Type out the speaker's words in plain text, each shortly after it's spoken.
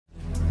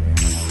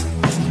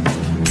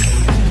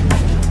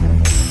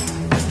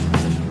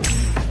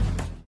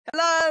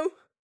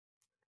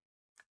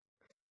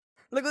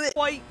Look at this.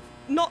 Quite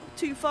not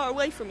too far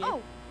away from you.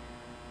 Oh.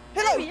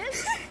 Hello. There he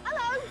is.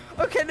 Hello.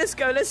 Okay, let's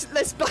go. Let's.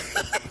 The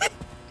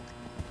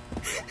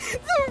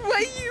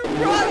way you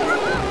run.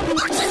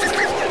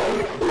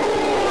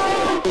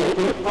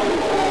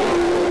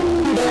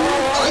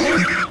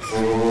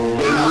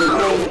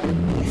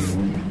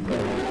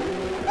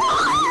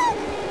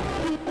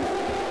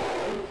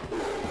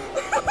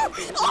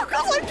 Oh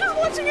God! I'm just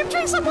watching him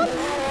chase someone.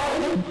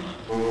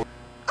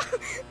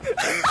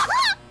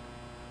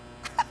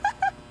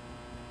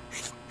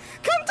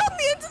 Come down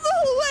the end of the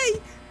hallway.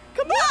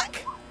 Come back.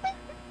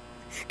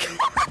 Come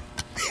on.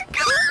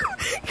 Come on.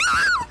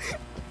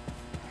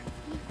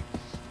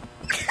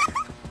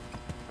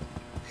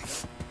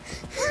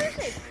 Where is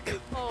he?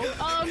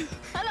 Oh,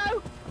 hello.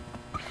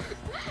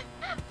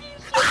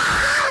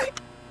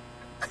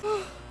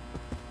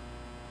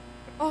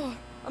 Oh,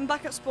 I'm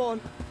back at spawn.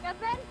 Yeah,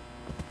 Ben.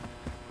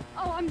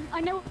 Oh,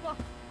 I know.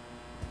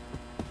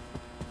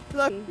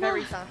 Look,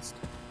 very fast.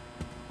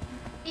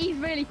 He's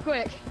really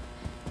quick.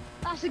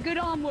 That's a good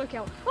arm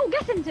workout. Oh,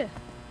 get into.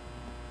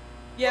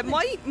 Yeah,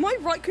 my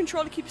right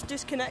controller keeps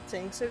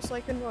disconnecting, so it's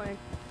like annoying.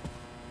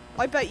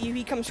 I bet you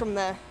he comes from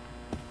there.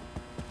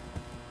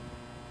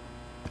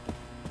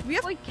 We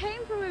have. I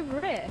came from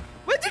over here.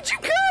 Where did you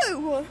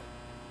go?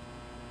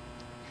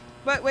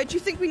 Where do you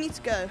think we need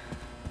to go?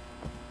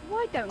 Well,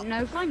 I don't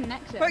know. Find an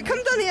exit. Right,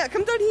 come down here.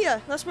 Come down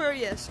here. That's where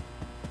he is.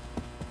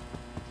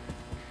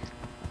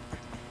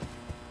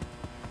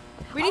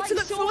 We need to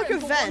look for like a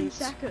vent.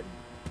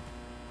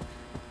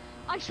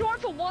 I saw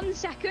it for 1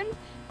 second,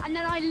 and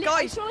then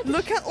Guys, saw like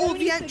look at all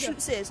the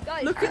entrances.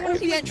 Guys, look at all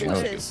the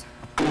entrances.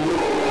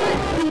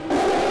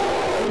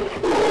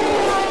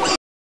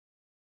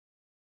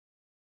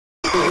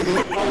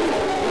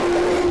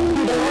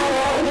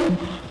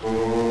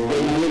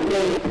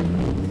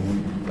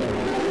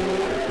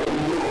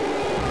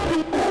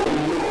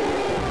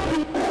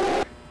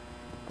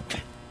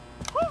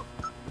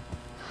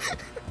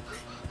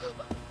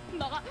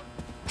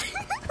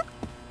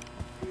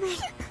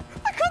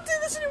 I can't do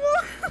this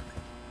anymore.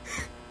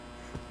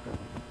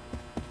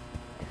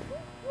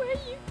 Where are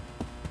you?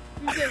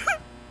 Who's this?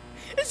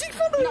 Is he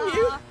following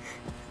you?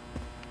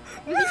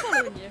 Is he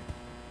following you?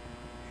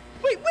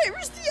 Wait, where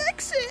is the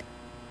exit?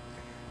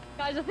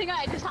 Guys, I think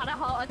I just had a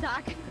heart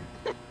attack.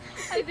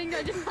 I think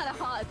I just had a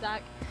heart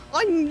attack.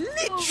 I'm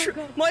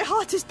literally. My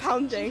heart is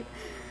pounding.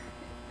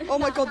 Oh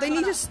my God! They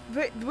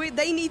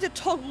need a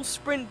toggle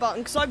sprint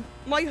button because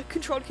my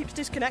controller keeps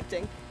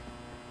disconnecting.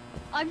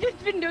 I've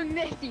just been doing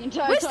this the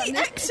entire Where's time. the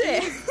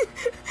exit?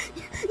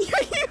 you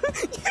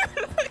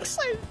look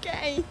so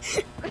gay.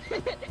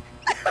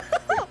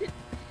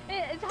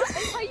 It's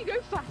how you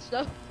go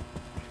faster.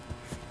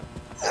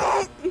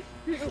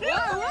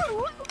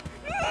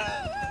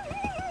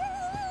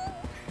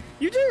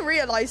 You do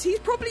realise he's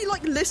probably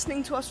like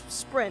listening to us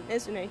sprint,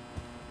 isn't he?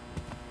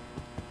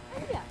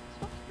 Oh yeah,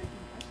 stop sprinting,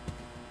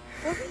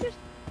 guys. Or if you just...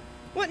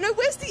 Wait, no,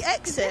 where's the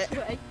exit? This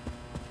way.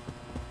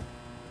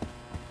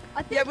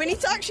 Yeah, we need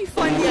to actually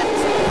find the exit.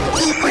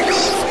 Oh my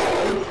God!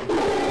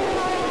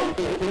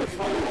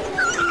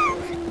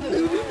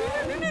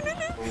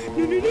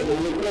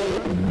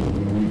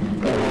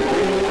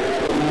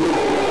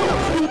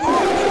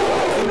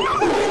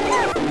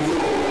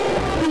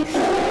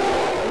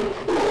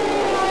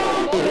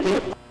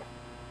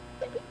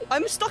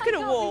 I'm stuck in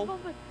a wall.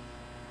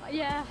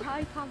 Yeah,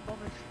 I can't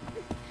bother.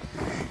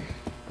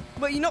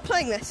 Wait, you're not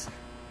playing this?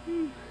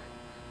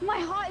 My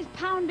heart is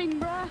pounding,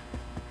 bruh.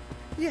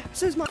 Yeah,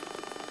 so's mine.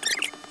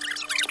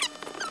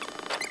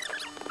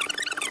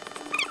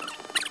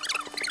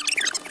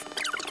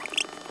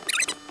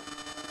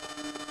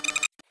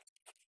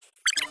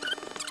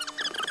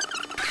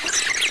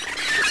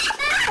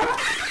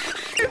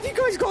 Where have you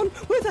guys gone?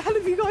 Where the hell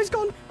have you guys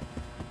gone?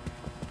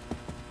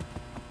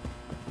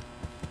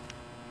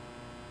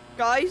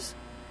 Guys?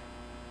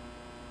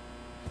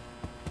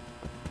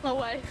 No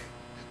way.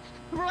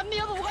 Run the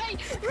other way!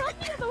 Run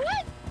the other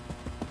way!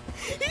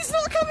 He's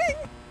not coming!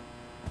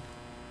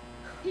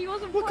 He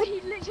wasn't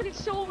he literally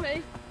saw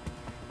me.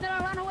 Then I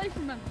ran away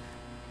from him.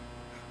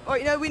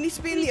 Alright, no, we need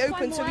to be in the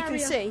open so we can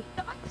see.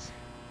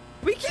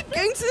 We keep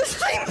going to the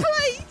same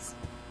place!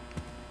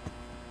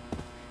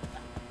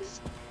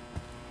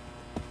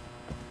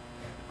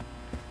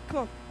 Come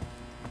on.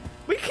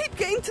 We keep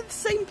getting to the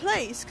same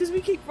place because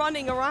we keep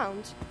running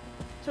around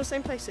to the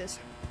same places.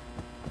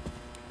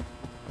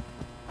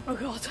 Oh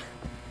God.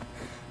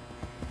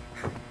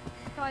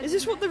 Guys, Is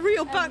this what the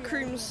real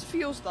backrooms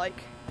feels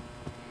like?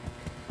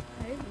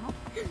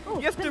 Oh,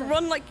 You have to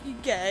run like you're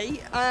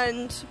gay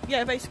and,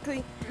 yeah,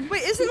 basically...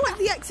 Wait, isn't like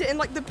the exit in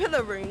like the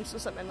pillar rooms or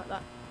something like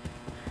that?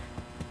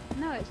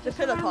 No, it's The just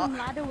pillar a part.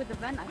 ladder with a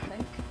vent, I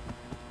think.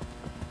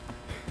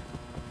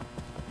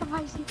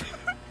 Guys,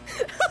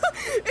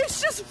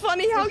 It's just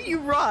funny how you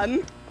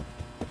run.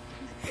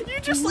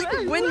 You're just like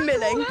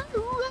windmilling.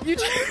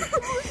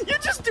 You're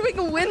just doing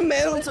a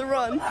windmill to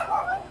run.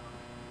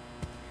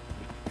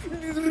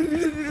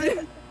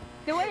 the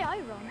way I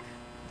run.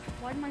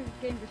 Why did my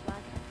game just lag?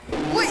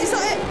 Wait, is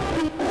that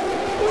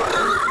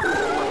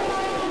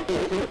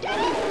it? Oh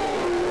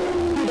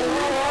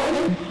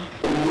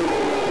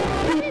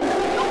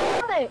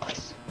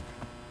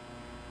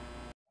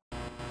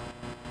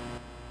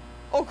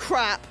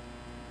crap!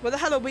 Where the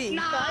hell are we?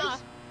 Nah.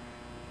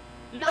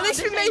 At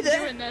least we made it.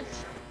 Doing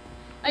this.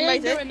 I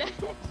ain't doing this.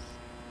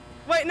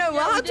 Wait, no.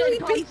 Yeah, how do we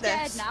beat I'm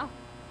this? now.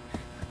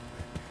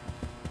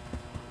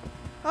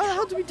 Oh,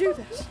 how do we do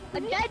this?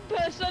 A dead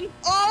person.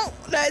 Oh,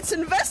 let's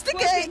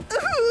investigate.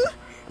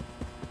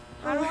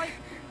 How do I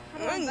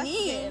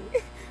investigate him?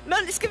 No,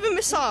 let's give him a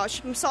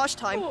massage. Massage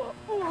time.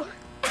 Oh.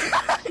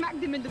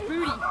 Smacked him in the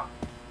booty.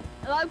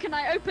 Hello, can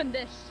I open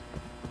this?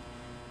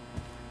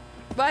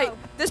 Right,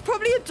 there's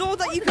probably a door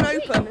that you can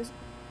open.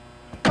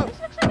 Oh.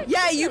 Like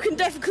Yeah, you can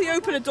definitely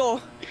open a door.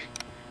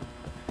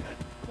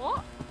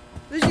 What?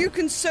 You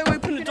can so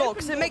open a door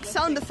because it makes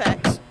sound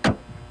effects.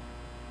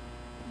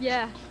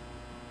 Yeah.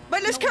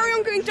 Wait, let's carry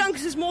on going down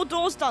because there's more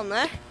doors down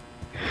there.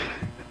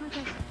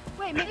 Okay.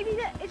 Wait, maybe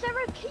is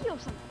there a key or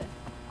something?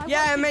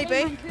 Yeah,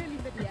 maybe.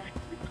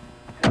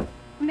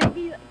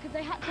 Maybe because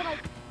they had to like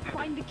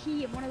find the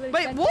key in one of those.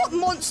 Wait, what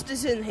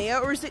monster's in here,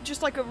 or is it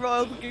just like a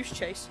royal goose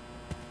chase?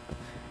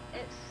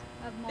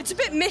 It's a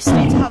bit misty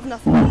to have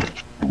nothing.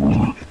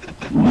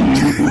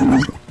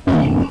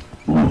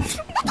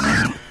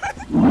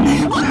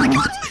 Oh my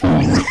god!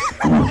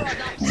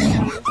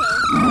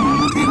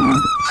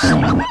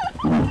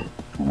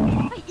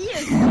 My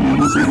ears!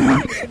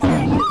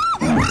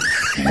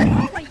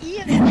 My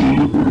ears!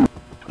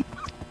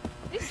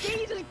 This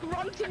geezer's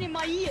grunting in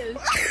my ears.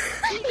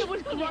 Geezer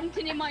was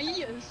grunting in my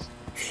ears.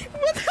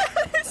 What the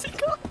hell has he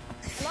got?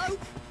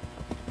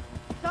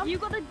 Hello? You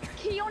got a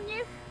key on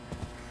you?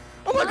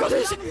 Oh my god!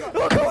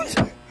 Oh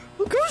god!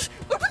 Oh gosh!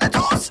 Open the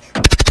doors!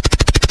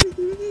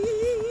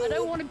 I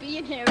don't want to be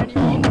in here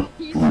anymore.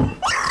 He's...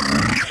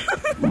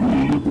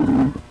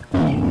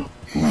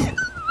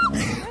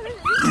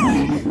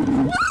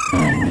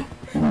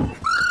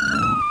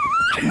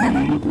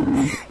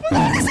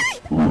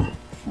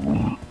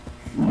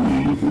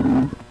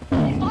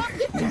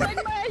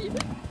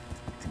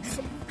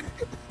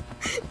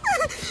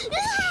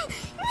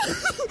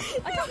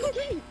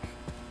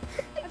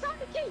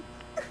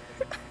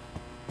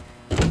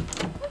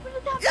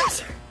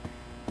 Yes!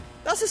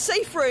 That's a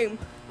safe room.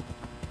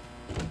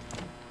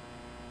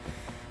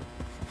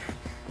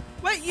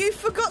 Wait, you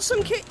forgot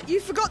some key. You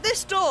forgot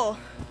this door.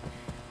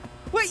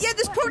 Wait, yeah,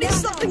 there's probably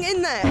something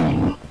in there.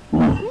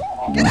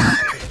 Get out!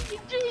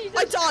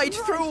 I died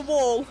through a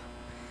wall.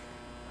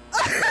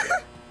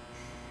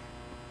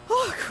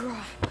 Oh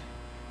crap.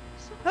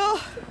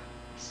 Oh.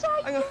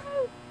 Hang on.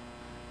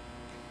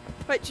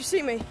 Wait, do you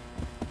see me?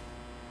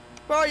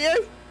 Where are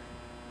you?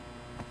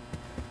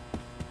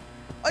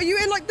 Are you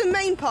in like the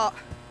main part?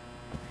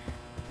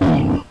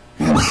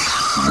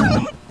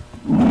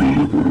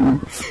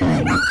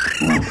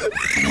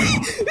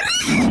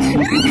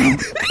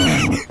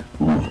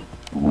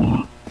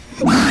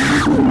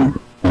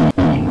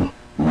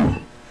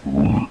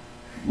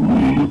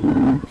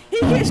 He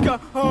keeps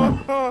going.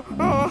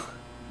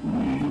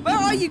 Where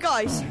are you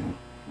guys?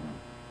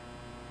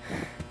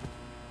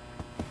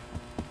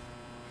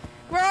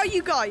 Where are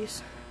you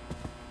guys?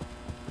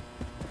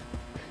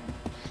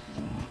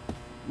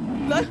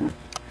 No? Open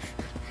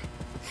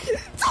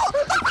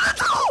the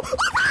door! Open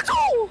the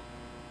door!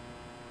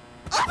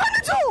 Open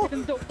the door!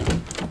 Open the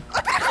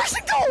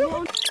crashing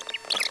door!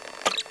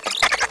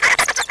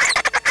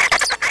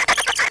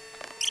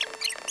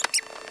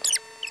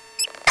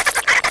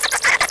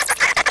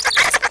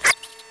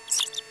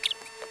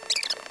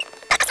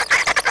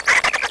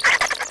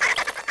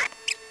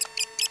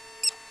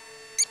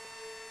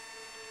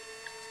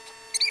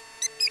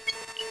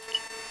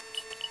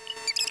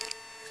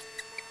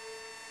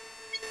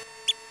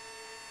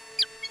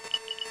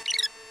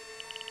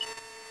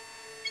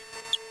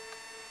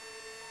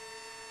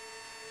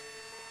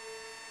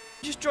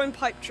 Just join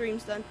pipe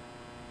dreams then.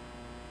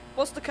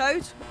 What's the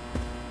code?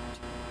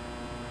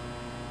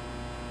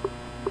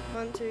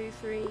 1, 2,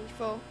 3,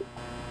 4.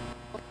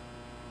 I'm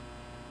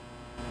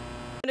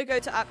gonna go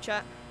to app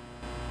chat.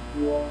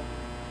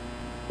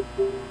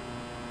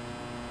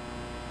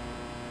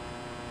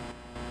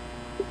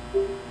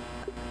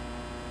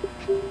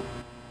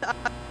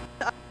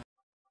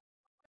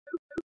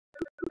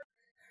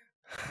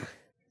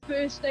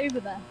 Burst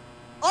over there.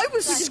 I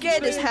was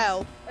scared as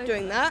hell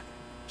doing that.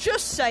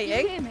 Just saying.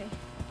 Can you hear me?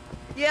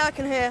 Yeah, I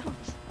can hear.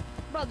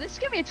 Bro, this is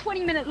gonna be a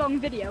 20-minute long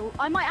video.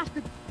 I might have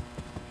to.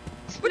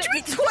 What do you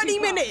mean 20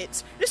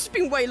 minutes? This has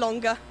been way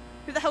longer.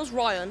 Who the hell's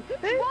Ryan? Who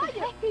the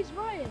heck is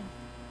Ryan?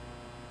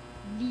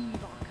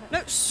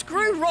 No,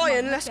 screw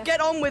Ryan. Let's get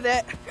on with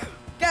it.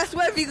 Guess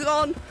where have you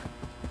gone?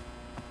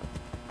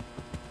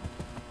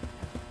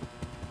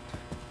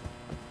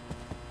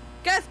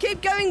 Geth,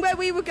 keep going where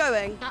we were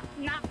going.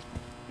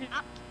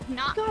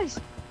 Nah. Guys,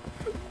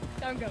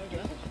 don't go over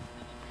there.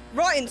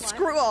 Ryan,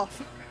 screw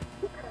off.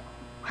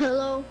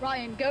 Hello.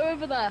 Ryan, go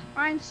over there.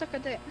 Ryan, suck a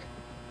dick.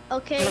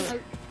 Okay. No,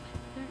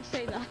 don't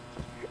say that.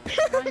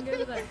 Ryan, go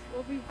over there.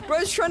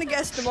 Bro's trying to get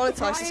us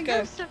demonetized. Let's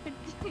go. Suck a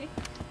dick.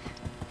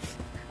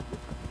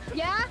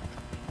 Yeah?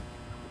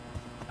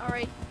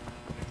 Sorry.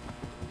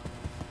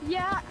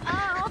 Yeah,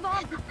 hold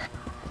on.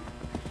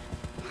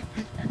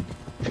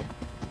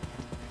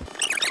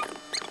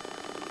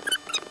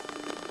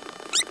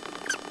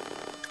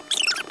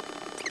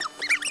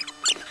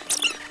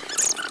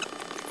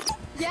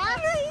 Yeah?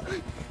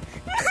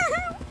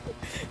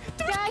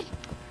 Guys.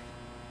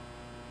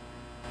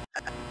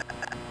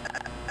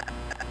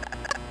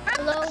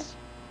 Hello.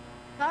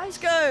 Let's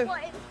go.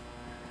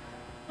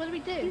 What do we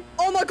do?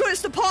 Oh my god,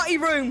 it's the party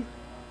room.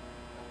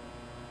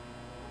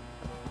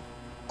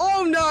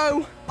 Oh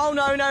no. Oh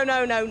no, no,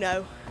 no, no,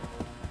 no.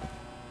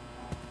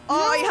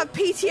 I have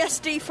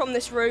PTSD from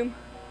this room.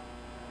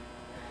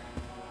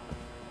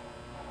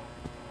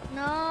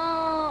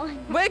 No.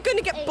 We're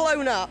gonna get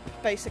blown up,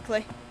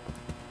 basically.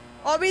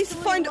 I need to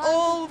find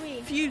all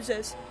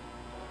fuses.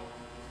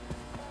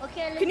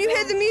 Okay, let's Can you go.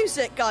 hear the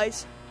music,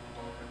 guys?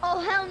 Oh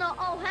hell no,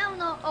 oh hell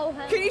no, oh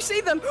hell Can you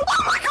see them?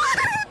 Oh my god,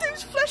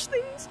 those flash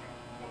things.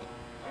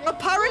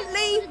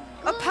 Apparently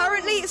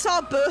it's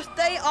our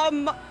birthday.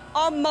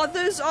 Our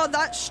mothers are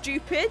that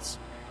stupid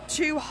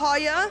to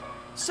hire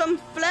some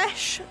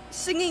flesh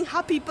singing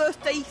happy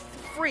birthday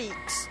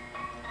freaks.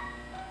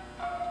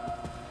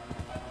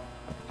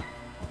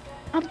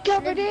 I'm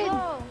covered in.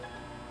 No,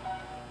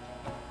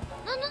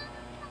 no.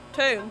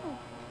 Toom.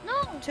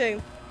 No.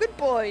 Toom. Good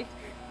boy.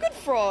 Good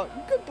frog.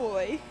 Good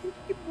boy.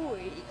 Good boy.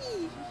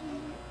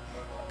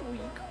 Good boy.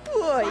 Good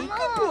boy.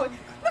 Good boy.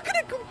 Look at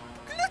it.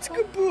 That's a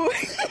good boy.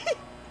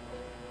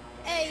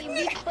 Hey,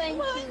 we thank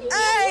you.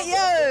 Hey,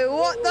 yo.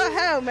 What the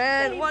hell,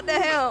 man? What the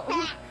hell?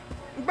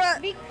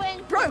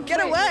 Bro, get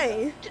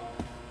away.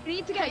 We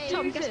need to get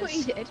Tom. Guess what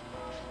he did?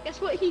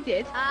 Guess what he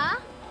did? Huh?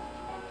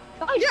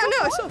 Yeah,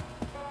 no, I saw.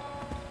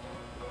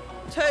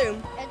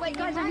 Toom. Wait,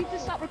 guys, I need to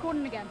start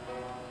recording again.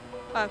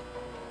 Oh.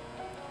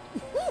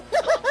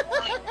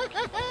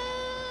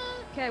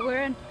 Okay,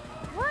 we're in.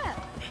 Where?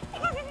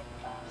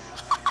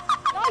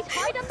 Guys,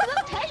 hide under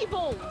the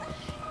table!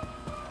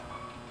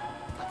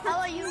 How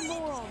are you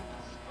morons?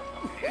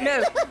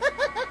 No.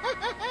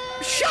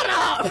 Shut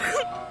up!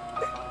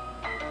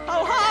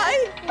 Oh,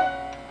 hi!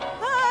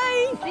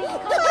 Hi!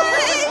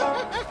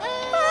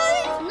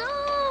 Hi!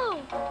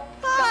 No! Guys,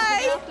 we're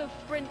Hi! gonna have to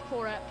sprint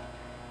for it.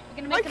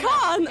 We're gonna I make a mess,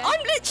 can't! okay?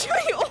 I'm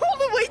literally all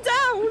the way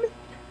down!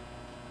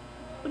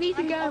 We need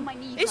to I'm go on on my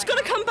knees. It's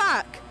gonna come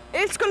back!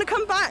 It's gonna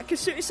come back as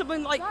soon as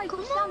someone like... Guys,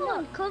 Come stand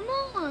on, up. come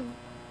on.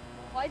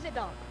 Why is it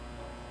dark?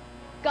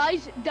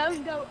 Guys,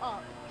 don't go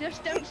up.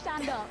 Just don't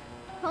stand up.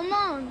 Come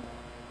on.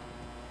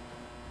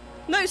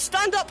 No,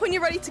 stand up when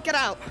you're ready to get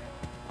out.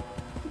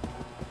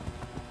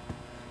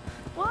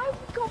 Why have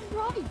we gone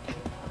right?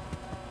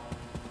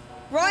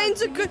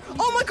 Ryan's a good...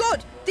 Oh my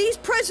god! These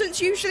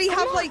presents usually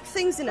have on. like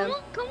things in them.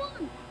 Come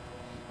on.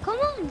 Come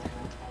on.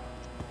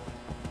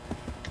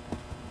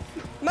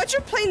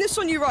 Imagine playing this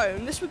on your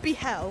own. This would be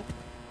hell.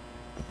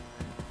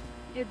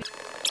 It'd be-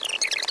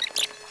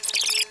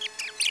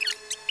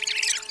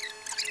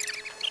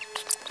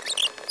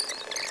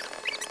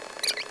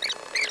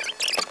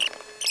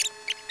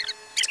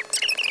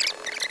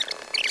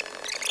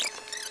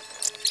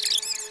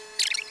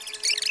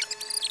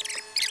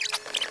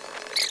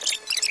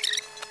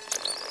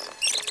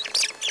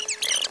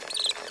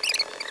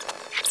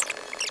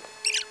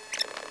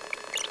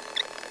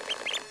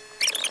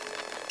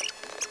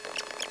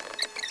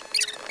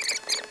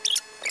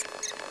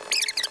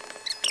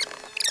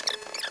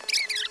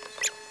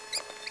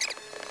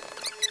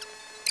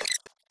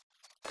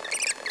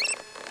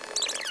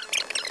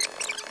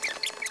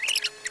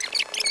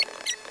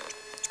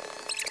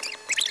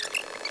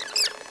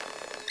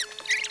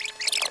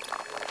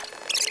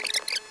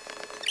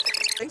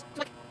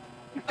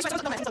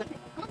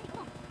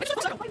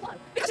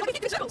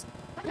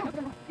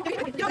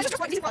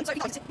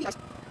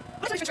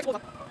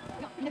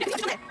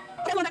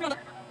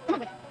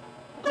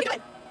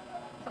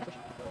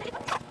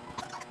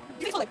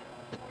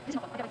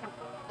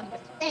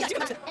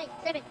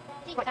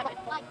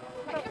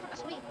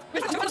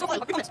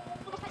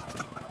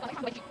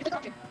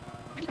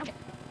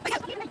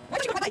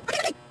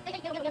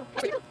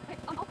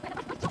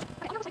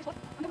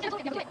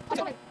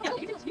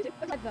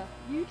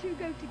 You two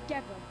go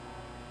together.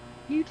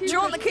 You two Do you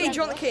want go the key? Do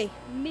you want the together.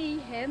 key? Me,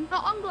 him.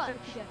 Not Go English.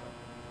 together.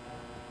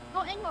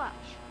 Not English.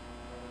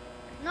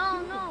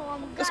 No, no,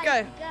 I'm Let's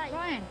guy, go. guy.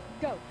 Ryan,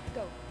 go.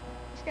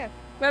 Let's go.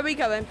 Where are we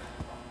going?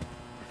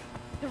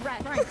 The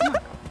red. Ryan, come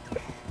on.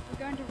 We're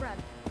going to red.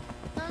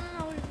 No,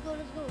 let's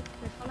go.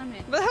 Okay, follow me.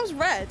 Where the hell's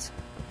red?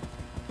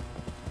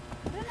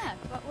 I don't know.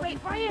 But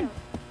Wait, Ryan.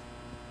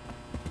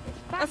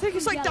 I think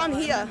it's like down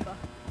here.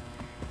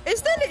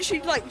 Is there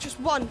literally like just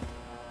one?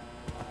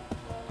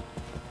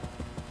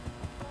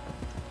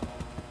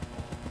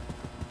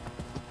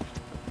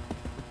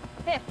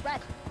 Here,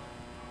 red.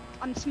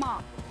 I'm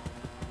smart.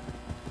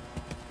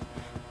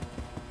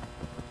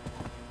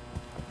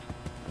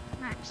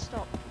 Max,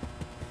 stop.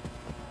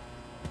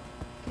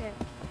 Okay.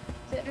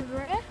 Is it over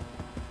here?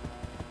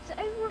 Is it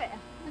over here?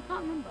 I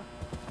can't remember.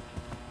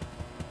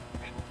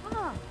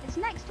 Ah, it's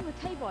next to a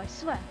table, I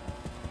swear.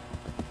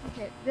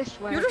 Okay, this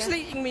way. You're I just guess.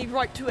 leading me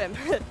right to him.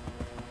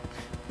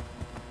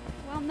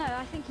 no,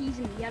 I think he's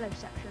in the yellow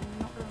section, I'm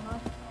not gonna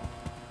lie.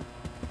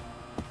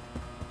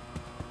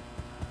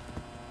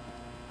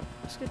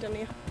 Let's go down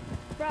here.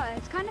 Right,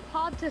 it's kind of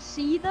hard to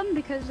see them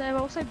because they're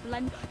also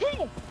blended.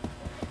 Here!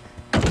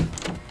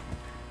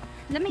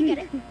 Let me get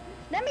it.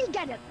 Let me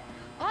get it.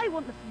 I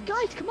want the fuse.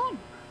 Guys, come on.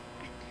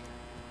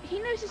 He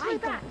knows his way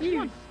back. Come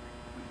on.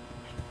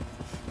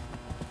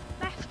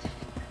 Left.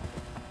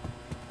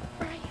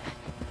 Right.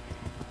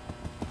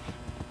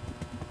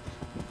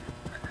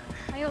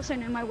 I also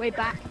know my way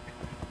back.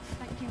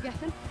 Thank you,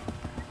 Geffen.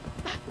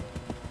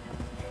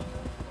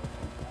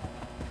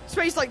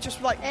 So he's like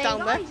just like down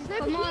guys,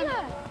 there. Over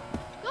here.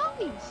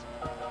 Guys.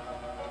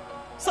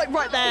 It's like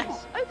right there.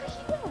 Over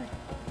here.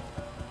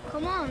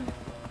 Come on.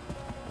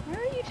 Where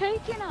are you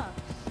taking us?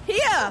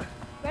 Here.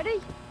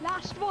 Ready?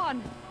 Last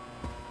one.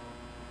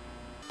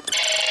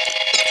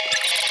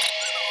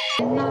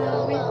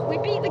 We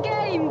beat the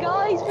game,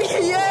 guys.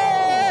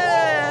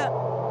 Yeah.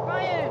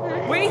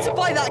 Ryan. We need to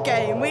buy that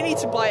game. We need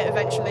to buy it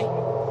eventually.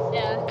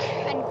 Yeah.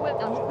 And quit.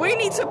 We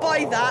need to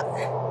buy that.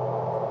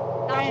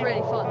 That's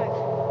really fun.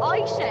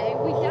 I say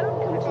we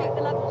don't complete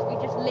the levels. We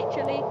just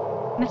literally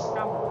mess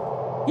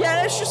around.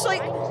 Yeah, it's just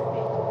like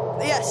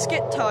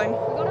skip time.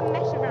 We gotta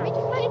mess around. We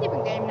just play a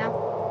different game now.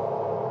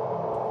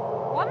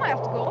 Well, I might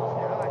have to go off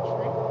now,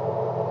 actually.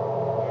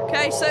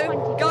 Okay,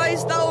 so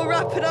guys, that will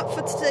wrap it up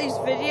for today's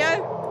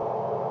video.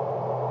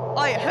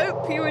 I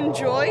hope you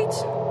enjoyed.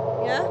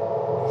 Yeah.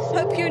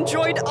 Hope you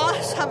enjoyed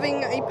us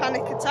having a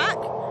panic attack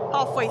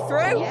halfway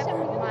through.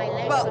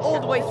 Well, all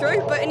the way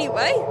through. But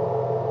anyway,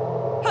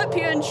 hope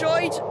you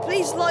enjoyed.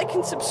 Please like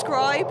and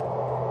subscribe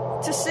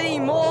to see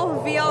more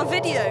VR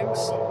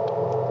videos.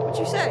 What'd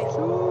you say?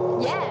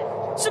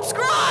 Yeah.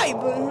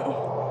 Subscribe!